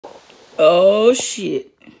Oh,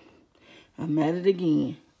 shit. I'm at it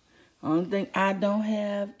again. Only thing I don't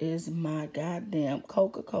have is my goddamn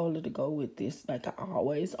Coca-Cola to go with this, like I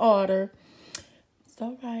always order. It's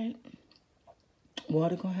all right.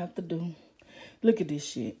 Water gonna have to do. Look at this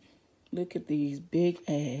shit. Look at these big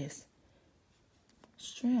ass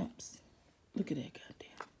shrimps. Look at that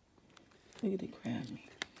goddamn. Look at the crab meat.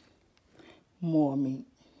 More meat.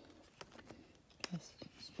 That's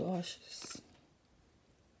delicious.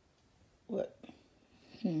 What?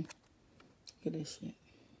 Look at this shit.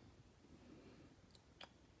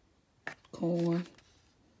 Corn.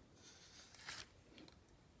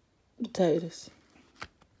 Potatoes.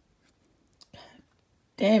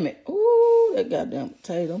 Damn it. Ooh, that goddamn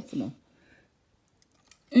potato. I'm finna.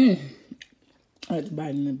 I had to bite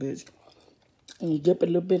in that bitch. And dip a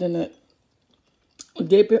little bit in it.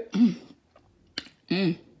 Dip it.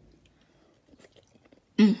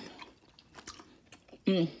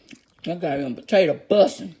 That goddamn potato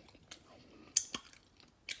busting.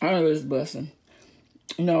 I know it's busting.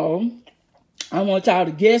 No. I want y'all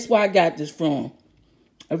to guess where I got this from.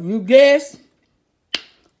 If you guess,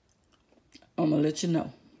 I'm gonna let you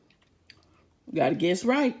know. You gotta guess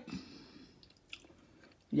right.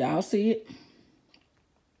 Y'all see it?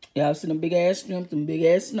 Y'all see them big ass shrimp, them big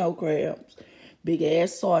ass snow crabs, big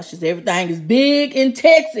ass sausages. Everything is big in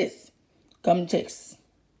Texas. Come to Texas.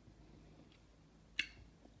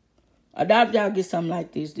 I doubt if y'all get something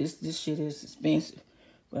like this. This shit is expensive.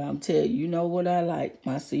 But I'm telling you, you know what I like?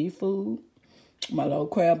 My seafood, my little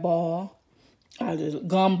crab ball, I just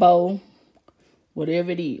gumbo,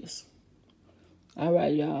 whatever it is. All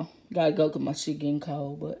right, y'all. Gotta go because my shit getting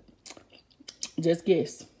cold, but just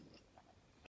guess.